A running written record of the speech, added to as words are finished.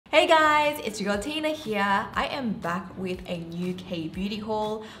Hey guys, it's your girl Tina here. I am back with a new K-beauty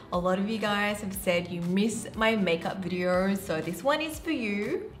haul. A lot of you guys have said you miss my makeup videos, so this one is for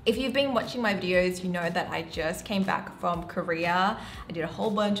you. If you've been watching my videos, you know that I just came back from Korea. I did a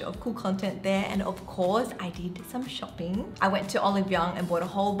whole bunch of cool content there, and of course, I did some shopping. I went to Olive Young and bought a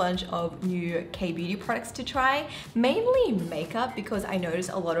whole bunch of new K-beauty products to try, mainly makeup, because I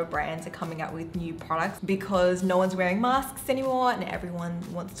noticed a lot of brands are coming out with new products because no one's wearing masks anymore and everyone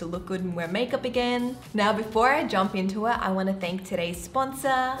wants to look good and wear makeup again. Now, before I jump into it, I want to thank today's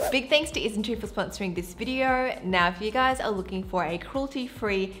sponsor. Big thanks to Isntree for sponsoring this video. Now, if you guys are looking for a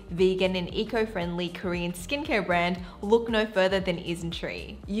cruelty-free, vegan and eco-friendly Korean skincare brand, look no further than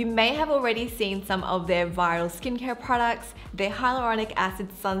Isntree. You may have already seen some of their viral skincare products. Their hyaluronic acid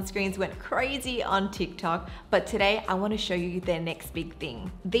sunscreens went crazy on TikTok, but today I want to show you their next big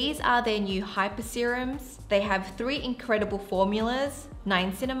thing. These are their new hyper serums. They have 3 incredible formulas: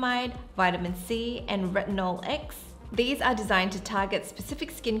 niacinamide, vitamin C, and retinol X. These are designed to target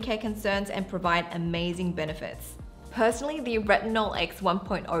specific skincare concerns and provide amazing benefits. Personally, the Retinol X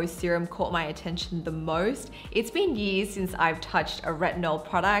 1.0 serum caught my attention the most. It's been years since I've touched a retinol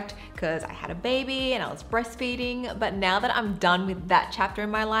product because I had a baby and I was breastfeeding, but now that I'm done with that chapter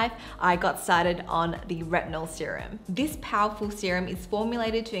in my life, I got started on the retinol serum. This powerful serum is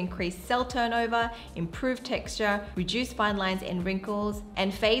formulated to increase cell turnover, improve texture, reduce fine lines and wrinkles,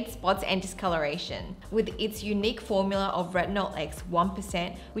 and fade spots and discoloration. With its unique formula of Retinol X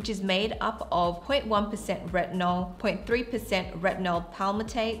 1%, which is made up of 0.1% retinol, 0.3% retinol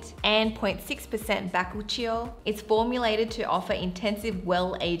palmitate, and 0.6% bakuchiol. It's formulated to offer intensive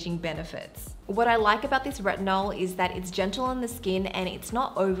well-aging benefits. What I like about this retinol is that it's gentle on the skin and it's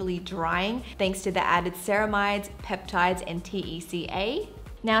not overly drying thanks to the added ceramides, peptides, and TECA.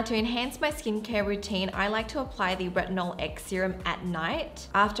 Now, to enhance my skincare routine, I like to apply the Retinol X serum at night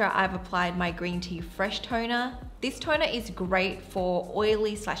after I've applied my green tea fresh toner. This toner is great for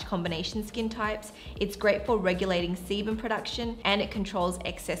oily/combination skin types. It's great for regulating sebum production, and it controls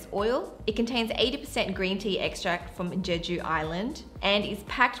excess oil. It contains 80% green tea extract from Jeju Island and is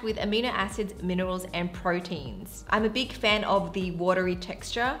packed with amino acids, minerals, and proteins. I'm a big fan of the watery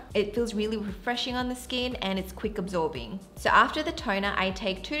texture. It feels really refreshing on the skin and it's quick absorbing. So after the toner, I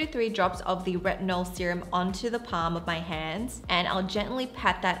take 2 to 3 drops of the retinol serum onto the palm of my hands and I'll gently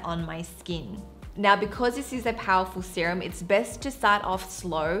pat that on my skin. Now, because this is a powerful serum, it's best to start off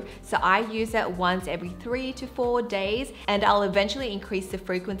slow. So I use it once every 3 to 4 days, and I'll eventually increase the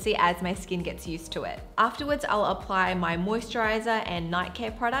frequency as my skin gets used to it. Afterwards, I'll apply my moisturizer and night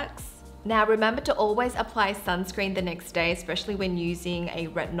care products. Now, remember to always apply sunscreen the next day, especially when using a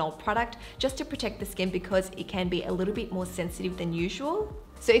retinol product, just to protect the skin because it can be a little bit more sensitive than usual.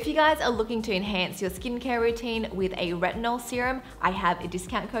 So if you guys are looking to enhance your skincare routine with a retinol serum, I have a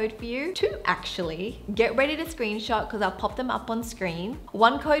discount code for you. 2 actually. Get ready to screenshot because I'll pop them up on screen.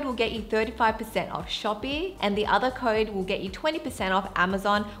 One code will get you 35% off Shopee and the other code will get you 20% off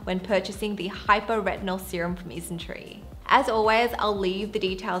Amazon when purchasing the Hyper Retinol Serum from Isntree. As always, I'll leave the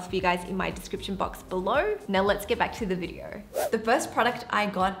details for you guys in my description box below. Now let's get back to the video. The first product I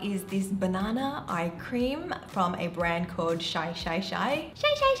got is this banana eye cream from a brand called Shy.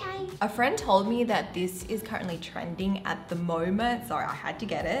 A friend told me that this is currently trending at the moment, so I had to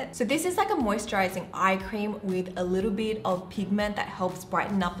get it. So this is like a moisturizing eye cream with a little bit of pigment that helps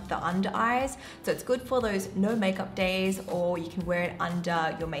brighten up the under eyes. So it's good for those no makeup days, or you can wear it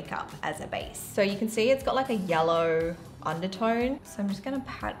under your makeup as a base. So you can see it's got like a yellow undertone. So I'm just gonna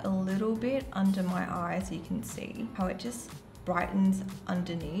pat a little bit under my eye so you can see how it just brightens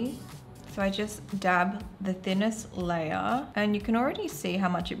underneath. So I just dab the thinnest layer and you can already see how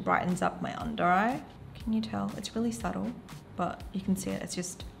much it brightens up my under eye. Can you tell? It's really subtle, but you can see it. It's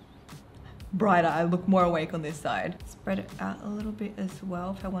just brighter. I look more awake on this side. Spread it out a little bit as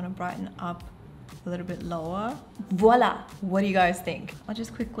well if I want to brighten up a little bit lower. Voila! What do you guys think? I'll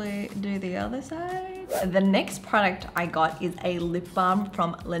just quickly do the other side. The next product I got is a lip balm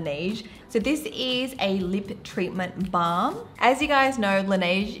from Laneige. So this is a lip treatment balm. As you guys know,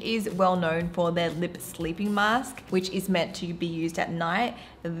 Laneige is well known for their lip sleeping mask, which is meant to be used at night.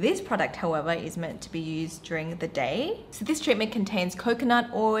 This product, however, is meant to be used during the day. So this treatment contains coconut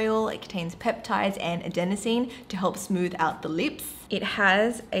oil, it contains peptides and adenosine to help smooth out the lips. It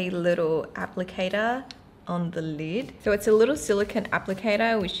has a little applicator on the lid. So it's a little silicone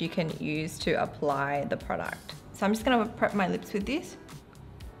applicator which you can use to apply the product. So I'm just gonna prep my lips with this.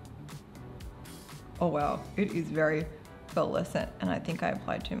 Oh wow, it is very pearlescent and I think I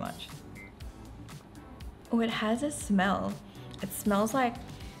applied too much. Oh, it has a smell. It smells like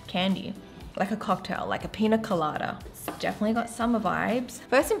candy, like a cocktail, like a pina colada. Definitely got summer vibes.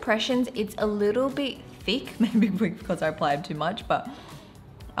 First impressions, it's a little bit thick, maybe because I applied too much, but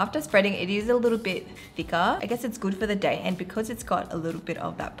after spreading, it is a little bit thicker. I guess it's good for the day, and because it's got a little bit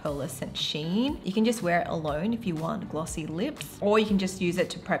of that pearlescent sheen, you can just wear it alone if you want glossy lips, or you can just use it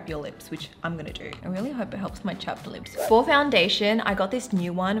to prep your lips, which I'm gonna do. I really hope it helps my chapped lips. For foundation, I got this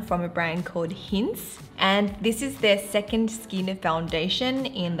new one from a brand called Hince, and this is their second skin foundation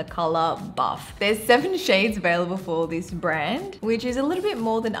in the color Buff. There's 7 shades available for this brand, which is a little bit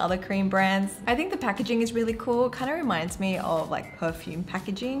more than other cream brands. I think the packaging is really cool. It kind of reminds me of like perfume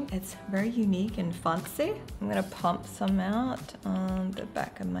packaging. It's very unique and fancy. I'm gonna pump some out on the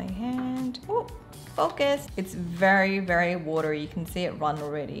back of my hand. Ooh, focus. It's very, very watery. You can see it run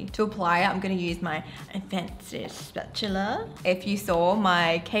already. To apply it, I'm gonna use my fancy spatula. If you saw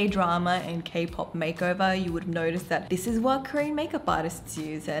my K-drama and K-pop makeover, you would have noticed that this is what Korean makeup artists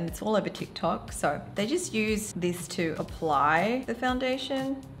use, and it's all over TikTok. So they just use this to apply the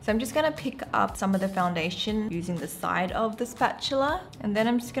foundation. So I'm just gonna pick up some of the foundation using the side of the spatula, and then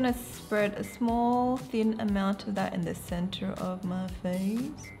I'm just gonna spread a small thin amount of that in the center of my face.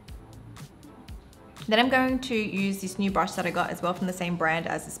 Then I'm going to use this new brush that I got as well from the same brand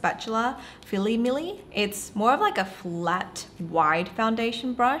as the spatula, Philly Millie. It's more of like a flat, wide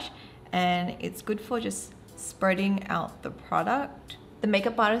foundation brush, and it's good for just spreading out the product. The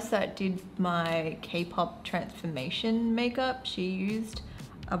makeup artist that did my K-pop transformation makeup, she used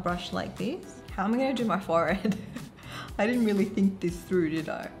a brush like this. How am I gonna do my forehead? I didn't really think this through, did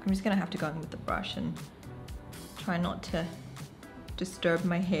I? I'm just gonna have to go in with the brush and try not to disturb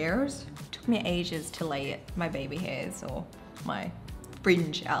my hairs. It took me ages to lay it, my baby hairs or my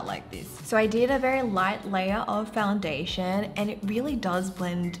fringe out like this. So I did a very light layer of foundation, and it really does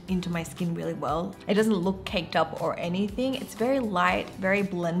blend into my skin really well. It doesn't look caked up or anything. It's very light, very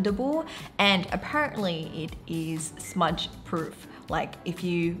blendable, and apparently it is smudge proof. Like if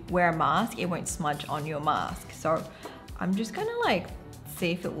you wear a mask, it won't smudge on your mask. So I'm just gonna like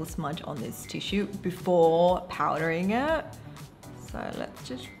see if it will smudge on this tissue before powdering it. So let's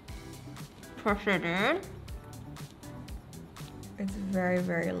just push it in. It's very,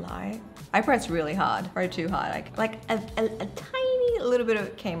 very light. I pressed really hard, probably too hard. Like a tiny little bit of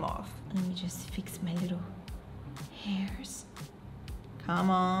it came off. Let me just fix my little hairs.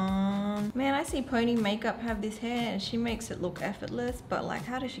 Come on. Man, I see Pony Makeup have this hair and she makes it look effortless, but like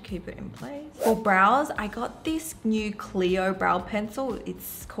how does she keep it in place? For brows, I got this new Clio brow pencil.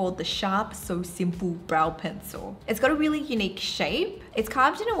 It's called the Sharp So Simple Brow Pencil. It's got a really unique shape. It's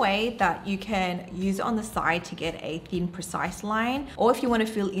carved in a way that you can use it on the side to get a thin, precise line. Or if you want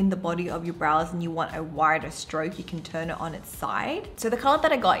to fill in the body of your brows and you want a wider stroke, you can turn it on its side. So the color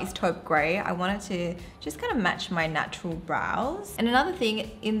that I got is taupe gray. I wanted to just kind of match my natural brows. And another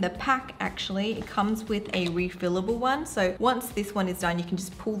thing, in the pack actually, it comes with a refillable one. So once this one is done, you can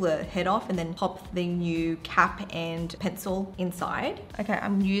just pull the head off and then pop the new cap and pencil inside. Okay,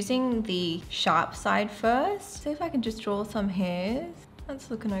 I'm using the sharp side first. See if I can just draw some hairs. That's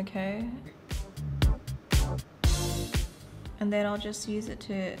looking okay. And then I'll just use it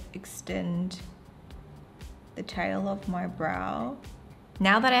to extend the tail of my brow.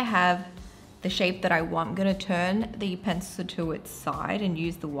 Now that I have the shape that I want, I'm gonna turn the pencil to its side and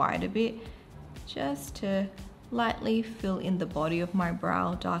use the wider bit just to lightly fill in the body of my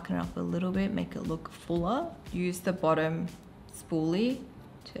brow, darken it up a little bit, make it look fuller. Use the bottom spoolie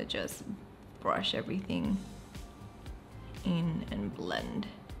to just brush everything in and blend.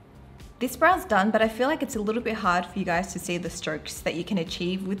 This brow's done, but I feel like it's a little bit hard for you guys to see the strokes that you can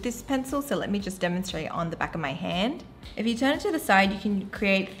achieve with this pencil, so let me just demonstrate on the back of my hand. If you turn it to the side, you can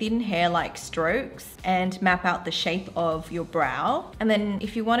create thin hair-like strokes and map out the shape of your brow. And then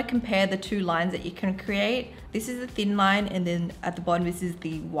if you want to compare the two lines that you can create, this is the thin line, and then at the bottom this is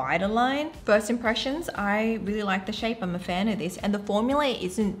the wider line. First impressions, I really like the shape. I'm a fan of this, and the formula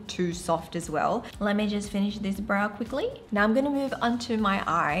isn't too soft as well. Let me just finish this brow quickly. Now I'm going to move on to my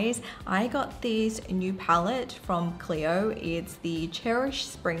eyes. I got this new palette from Clio. It's the Cherish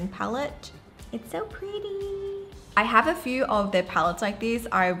Spring palette. It's so pretty. I have a few of their palettes like this.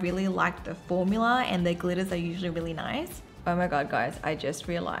 I really like the formula, and the glitters are usually really nice. Oh my god guys, I just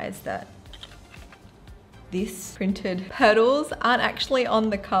realized that these printed petals aren't actually on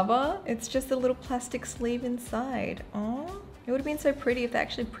the cover. It's just a little plastic sleeve inside. Oh, it would have been so pretty if they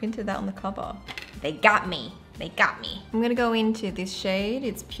actually printed that on the cover. They got me. They got me. I'm gonna go into this shade.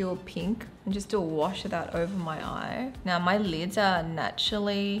 It's pure pink, and just do a wash of that over my eye. Now my lids are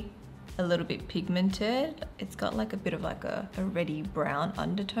naturally a little bit pigmented. It's got like a bit of like a reddy brown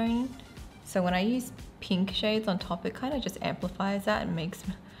undertone. So when I use pink shades on top, it kind of just amplifies that and makes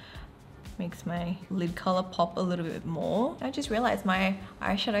makes my lid color pop a little bit more. I just realized my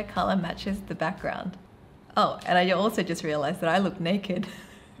eyeshadow color matches the background. Oh, and I also just realized that I look naked.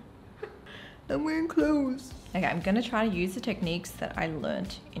 I'm wearing clothes. Okay, I'm gonna try to use the techniques that I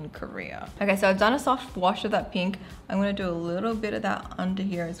learned in Korea. Okay, so I've done a soft wash of that pink. I'm gonna do a little bit of that under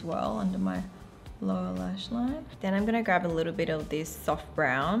here as well, under my lower lash line. Then I'm gonna grab a little bit of this soft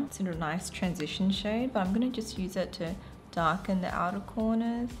brown. It's a nice transition shade, but I'm gonna just use it to darken the outer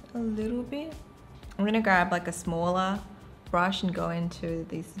corners a little bit. I'm gonna grab like a smaller brush and go into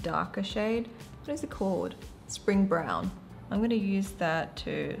this darker shade. What is it called? Spring brown. I'm gonna use that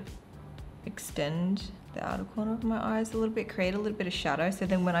to extend the outer corner of my eyes a little bit, create a little bit of shadow. So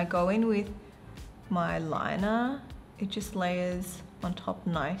then when I go in with my liner, it just layers on top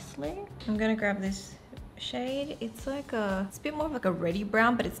nicely. I'm gonna grab this shade. It's like it's a bit more of like a reddy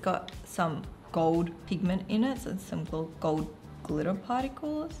brown, but it's got some gold pigment in it. So it's some gold glitter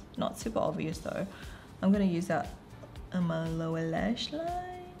particles. Not super obvious though. I'm gonna use that on my lower lash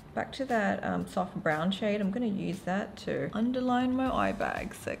line. Back to that soft brown shade, I'm gonna use that to underline my eye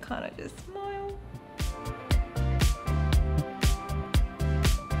bag. So kind of just smile.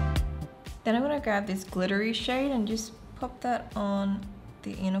 Then I'm gonna grab this glittery shade and just pop that on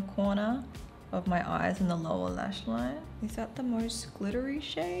the inner corner of my eyes and the lower lash line. Is that the most glittery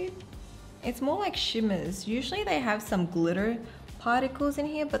shade? It's more like shimmers. Usually they have some glitter particles in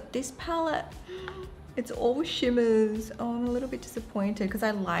here, but this palette, it's all shimmers. Oh, I'm a little bit disappointed because I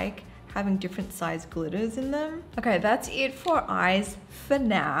like having different size glitters in them. Okay, that's it for eyes for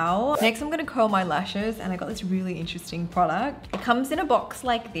now. Next, I'm gonna curl my lashes, and I got this really interesting product. It comes in a box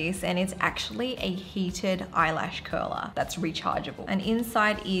like this, and it's actually a heated eyelash curler that's rechargeable. And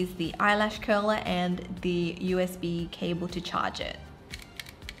inside is the eyelash curler and the USB cable to charge it.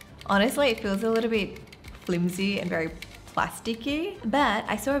 Honestly, it feels a little bit flimsy and very plasticky, but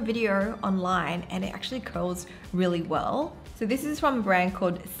I saw a video online and it actually curls really well. So this is from a brand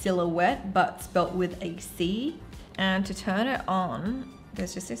called Silhouette, but spelt with a C. And to turn it on,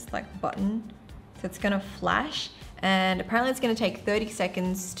 there's just this like button. So it's gonna flash, and apparently it's gonna take 30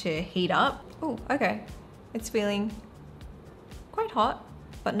 seconds to heat up. Oh, okay. It's feeling quite hot,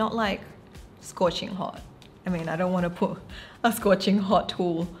 but not like scorching hot. I mean, I don't want to put a scorching hot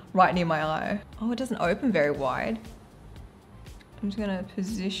tool right near my eye. Oh, it doesn't open very wide. I'm just gonna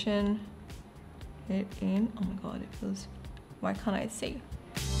position it in. Oh my God, it feels, why can't I see?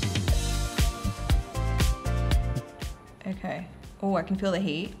 Okay. Oh, I can feel the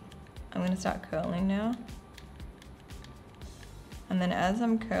heat. I'm gonna start curling now. And then as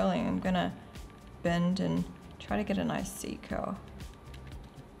I'm curling, I'm gonna bend and try to get a nice C curl.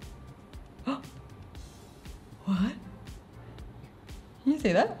 What? Can you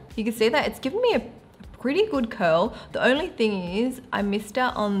see that? You can see that it's giving me a pretty good curl. The only thing is I missed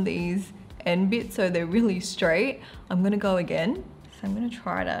out on these end bits, so they're really straight. I'm gonna go again. So I'm gonna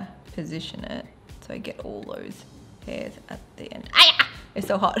try to position it so I get all those hairs at the end. Ah! It's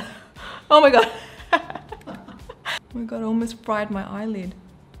so hot. Oh my God. Oh my God, I almost fried my eyelid.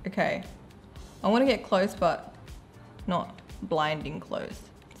 Okay, I wanna get close, but not blinding close.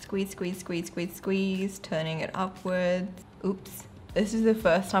 Squeeze, squeeze, squeeze, squeeze, squeeze, turning it upwards. Oops. This is the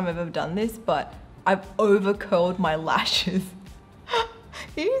first time I've ever done this, but I've over curled my lashes.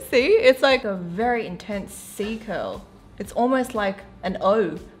 Can you see? It's like a very intense C curl. It's almost like an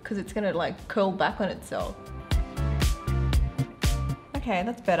O, because it's gonna like curl back on itself. Okay,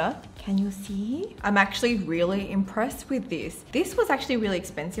 that's better. Can you see? I'm actually really impressed with this. This was actually really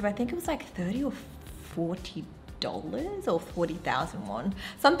expensive. I think it was like 30 or 40 or 40,000 won,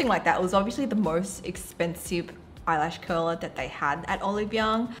 something like that. It was obviously the most expensive eyelash curler that they had at Olive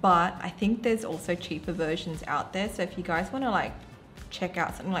Young, but I think there's also cheaper versions out there. So if you guys want to like check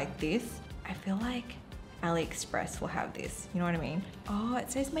out something like this, I feel like AliExpress will have this, you know what I mean? Oh,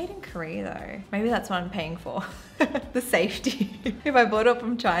 it says made in Korea though. Maybe that's what I'm paying for. The safety. If I bought it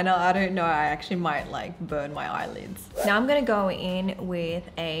from China, I don't know, I actually might like burn my eyelids. Now I'm gonna go in with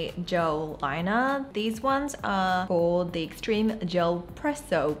a gel liner. These ones are called the Extreme Gel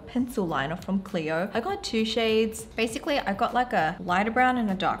Presso Pencil Liner from Clio. I got two shades. Basically, I got like a lighter brown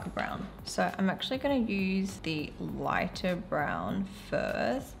and a darker brown. So I'm actually gonna use the lighter brown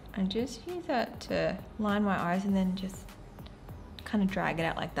first. And just use that to line my eyes and then just kind of drag it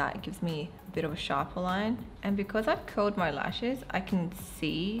out like that. It gives me a bit of a sharper line. And because I've curled my lashes, I can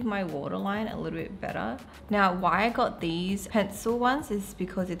see my waterline a little bit better. Now, why I got these pencil ones is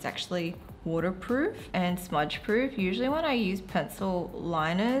because it's actually waterproof and smudge proof. Usually when I use pencil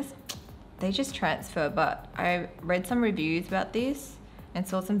liners, they just transfer, but I read some reviews about this and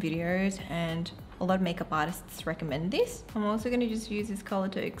saw some videos, and A lot of makeup artists recommend this. I'm also going to just use this color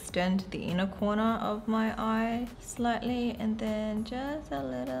to extend the inner corner of my eye slightly, and then just a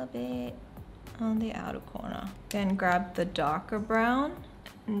little bit on the outer corner. Then grab the darker brown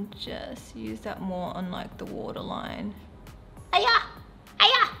and just use that more on like the waterline. Aya!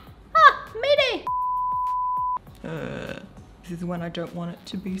 Aya! Ah! Mayday! This is when I don't want it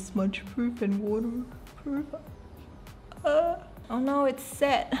to be smudge proof and waterproof. Oh no, it's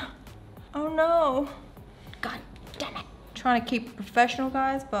set. Oh no. God damn it. Trying to keep it professional,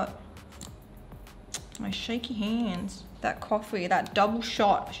 guys, but my shaky hands. That coffee, that double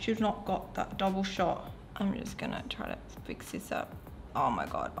shot. I should not got that double shot. I'm just gonna try to fix this up. Oh my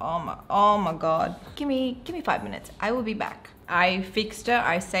god, oh my god. Give me 5 minutes. I will be back. I fixed it,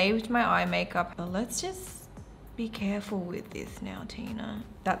 I saved my eye makeup. But let's just be careful with this now, Tina.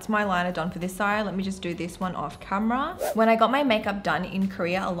 That's my liner done for this side. Let me just do this one off camera. When I got my makeup done in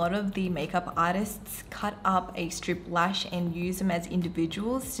Korea, a lot of the makeup artists cut up a strip lash and use them as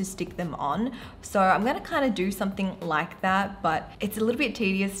individuals to stick them on. So I'm gonna kind of do something like that, but it's a little bit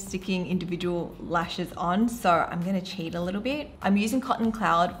tedious sticking individual lashes on, so I'm gonna cheat a little bit. I'm using Cotton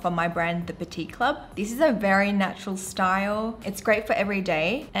Cloud from my brand, The Petite Club. This is a very natural style. It's great for every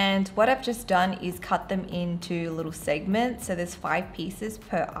day. And what I've just done is cut them into little segments. So there's 5 pieces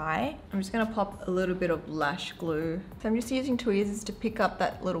per eye. I'm just gonna pop a little bit of lash glue. So I'm just using tweezers to pick up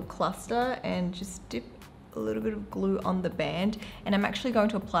that little cluster and just dip a little bit of glue on the band, and I'm actually going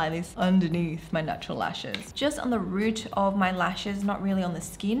to apply this underneath my natural lashes, just on the root of my lashes, not really on the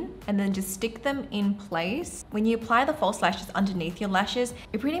skin, and then just stick them in place. When you apply the false lashes underneath your lashes,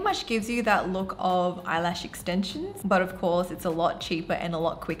 it pretty much gives you that look of eyelash extensions, but of course it's a lot cheaper and a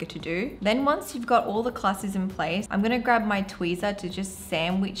lot quicker to do. Then once you've got all the clusters in place, I'm gonna grab my tweezer to just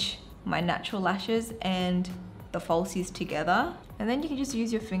sandwich my natural lashes and the falsies together, and then you can just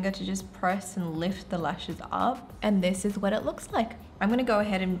use your finger to just press and lift the lashes up, and this is what it looks like. I'm gonna go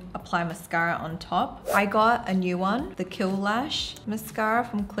ahead and apply mascara on top. I got a new one, the Kill Lash mascara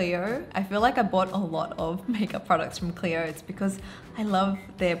from Clio. I feel like I bought a lot of makeup products from Clio. It's because I love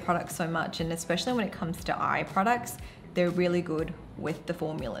their products so much, and especially when it comes to eye products, they're really good with the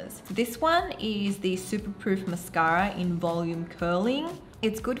formulas. This one is the Super Proof Mascara in Volume Curling.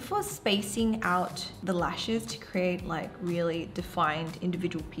 It's good for spacing out the lashes to create like really defined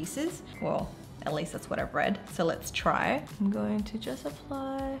individual pieces. Well, at least that's what I've read. So let's try. I'm going to just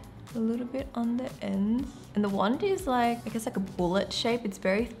apply a little bit on the ends. And the wand is like, I guess like a bullet shape. It's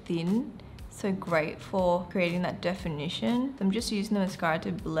very thin, so great for creating that definition. I'm just using the mascara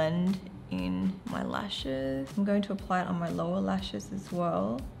to blend in my lashes. I'm going to apply it on my lower lashes as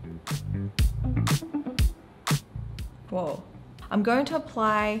well. Whoa. I'm going to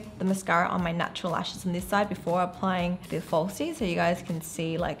apply the mascara on my natural lashes on this side before applying the falsies, so you guys can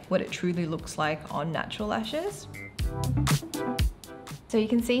see like what it truly looks like on natural lashes. So you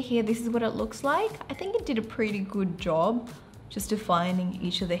can see here, this is what it looks like. I think it did a pretty good job just defining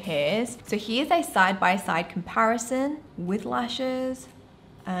each of the hairs. So here's a side-by-side comparison with lashes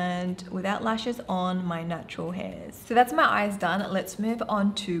and without lashes on my natural hairs. So that's my eyes done. Let's move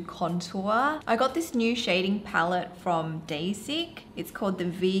on to contour. I got this new shading palette from Daysick. It's called the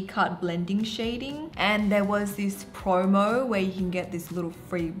V-Cut Blending Shading, and there was this promo where you can get this little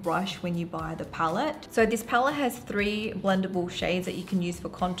free brush when you buy the palette. So this palette has 3 blendable shades that you can use for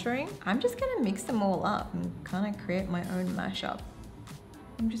contouring. I'm just gonna mix them all up and kind of create my own mashup.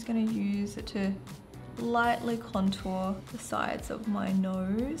 I'm just gonna use it to lightly contour the sides of my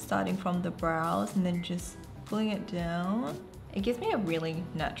nose, starting from the brows and then just pulling it down. It gives me a really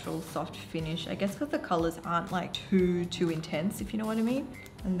natural soft finish, I guess because the colors aren't like too intense, if you know what I mean.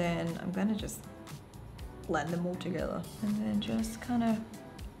 And then I'm gonna just blend them all together and then just kind of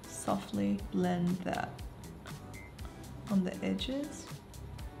softly blend that on the edges.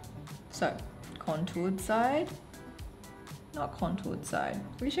 So contoured side, not contoured side.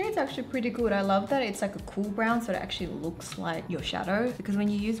 Pretty sure it's actually pretty good. I love that it's like a cool brown, so it actually looks like your shadow, because when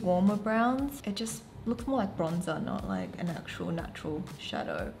you use warmer browns, it just looks more like bronzer, not like an actual natural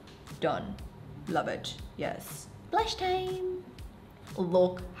shadow. Done. Love it. Yes. Blush time.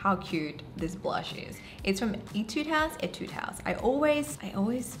 Look how cute this blush is. It's from Etude House. I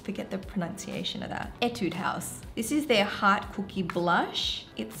always forget the pronunciation of that. Etude House. This is their Heart Cookie Blush.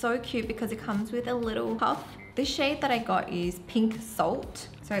 It's so cute because it comes with a little puff. This shade that I got is Pink Salt.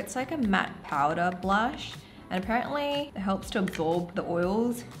 So it's like a matte powder blush, and apparently it helps to absorb the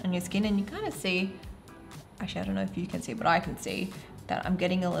oils on your skin, and you kind of see, actually I don't know if you can see, but I can see that I'm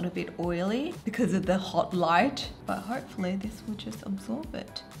getting a little bit oily because of the hot light, but hopefully this will just absorb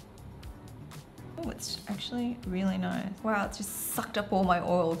it. Oh, it it's actually really nice. Wow, it's just sucked up all my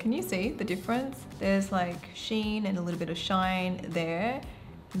oil. Can you see the difference? There's like sheen and a little bit of shine there.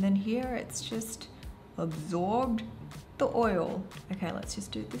 And then here it's just absorbed the oil. Okay, let's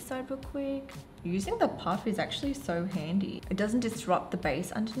just do this side real quick. Using the puff is actually so handy. It doesn't disrupt the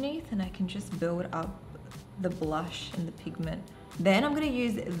base underneath and I can just build up the blush and the pigment. Then I'm gonna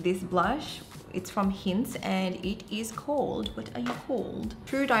use this blush. It's from Hince and it is called, what are you called?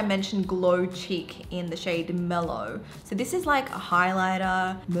 True Dimension Glow Cheek in the shade Mellow. So this is like a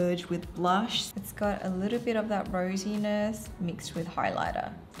highlighter merged with blush. It's got a little bit of that rosiness mixed with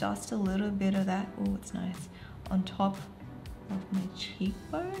highlighter. Just a little bit of that, oh it's nice, on top of my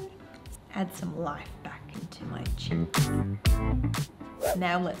cheekbone. Add some life back into my cheek.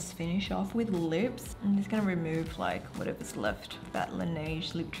 Now let's finish off with lips. I'm just gonna remove like whatever's left of that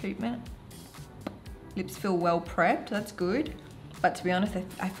Laneige lip treatment. Lips feel well prepped, that's good. But to be honest,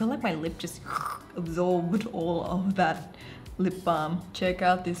 I feel like my lip just absorbed all of that lip balm. Check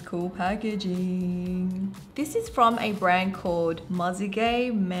out this cool packaging. This is from a brand called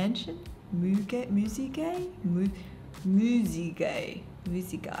Muzigae Mansion? Muzigae? Muzigae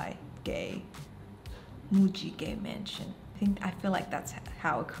Mansion. I feel like that's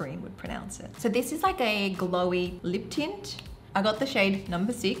how a Korean would pronounce it. So this is like a glowy lip tint. I got the shade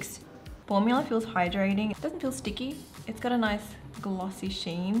number 6. Formula feels hydrating. It doesn't feel sticky. It's got a nice glossy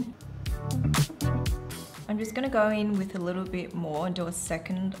sheen. I'm just gonna go in with a little bit more and do a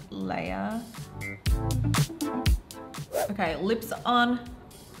second layer. Okay, lips on.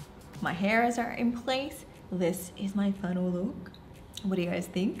 My hairs are in place. This is my final look. What do you guys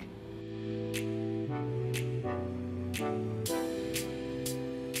think?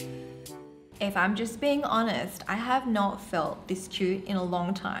 If I'm just being honest, I have not felt this cute in a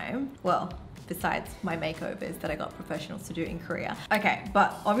long time. Well, besides my makeovers that I got professionals to do in Korea. Okay,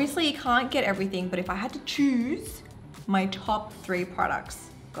 but obviously you can't get everything, but if I had to choose my top 3 products,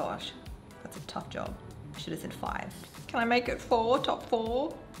 gosh, that's a tough job. I should have said 5. Can I make it 4? Top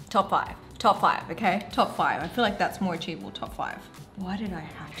 4? Top 5. Top 5, okay? Top 5. I feel like that's more achievable, top 5. Why did I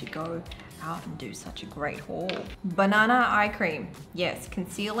have to go out and do such a great haul? Banana eye cream. Yes,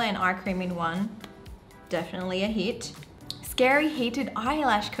 concealer and eye cream in one. Definitely a hit. Scary heated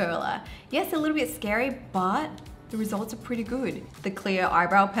eyelash curler. Yes, a little bit scary, but the results are pretty good. The clear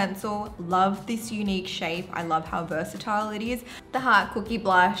eyebrow pencil. Love this unique shape. I love how versatile it is. The heart cookie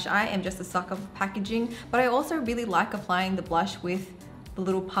blush. I am just a sucker for packaging, but I also really like applying the blush with the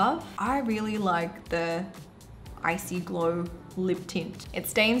little puff. I really like the icy glow lip tint. It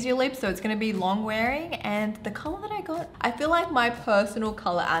stains your lips, so it's gonna be long wearing, and the color that I got, I feel like my personal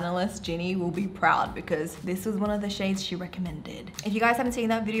color analyst Ginny will be proud because this was one of the shades she recommended. If you guys haven't seen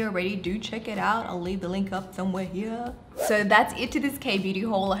that video already, do check it out. I'll leave the link up somewhere here. So that's it to this K-beauty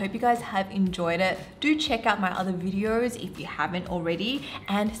haul. I hope you guys have enjoyed it. Do check out my other videos if you haven't already,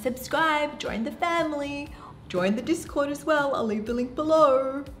 and subscribe, join the family, join the Discord as well. I'll leave the link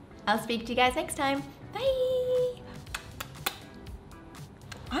below. I'll speak to you guys next time. Bye.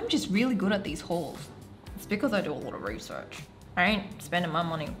 I'm just really good at these hauls. It's because I do a lot of research. I ain't spending my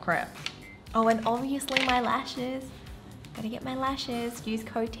money on crap. Oh, and obviously my lashes. Gotta get my lashes. Use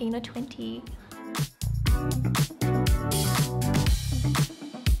code TINA20.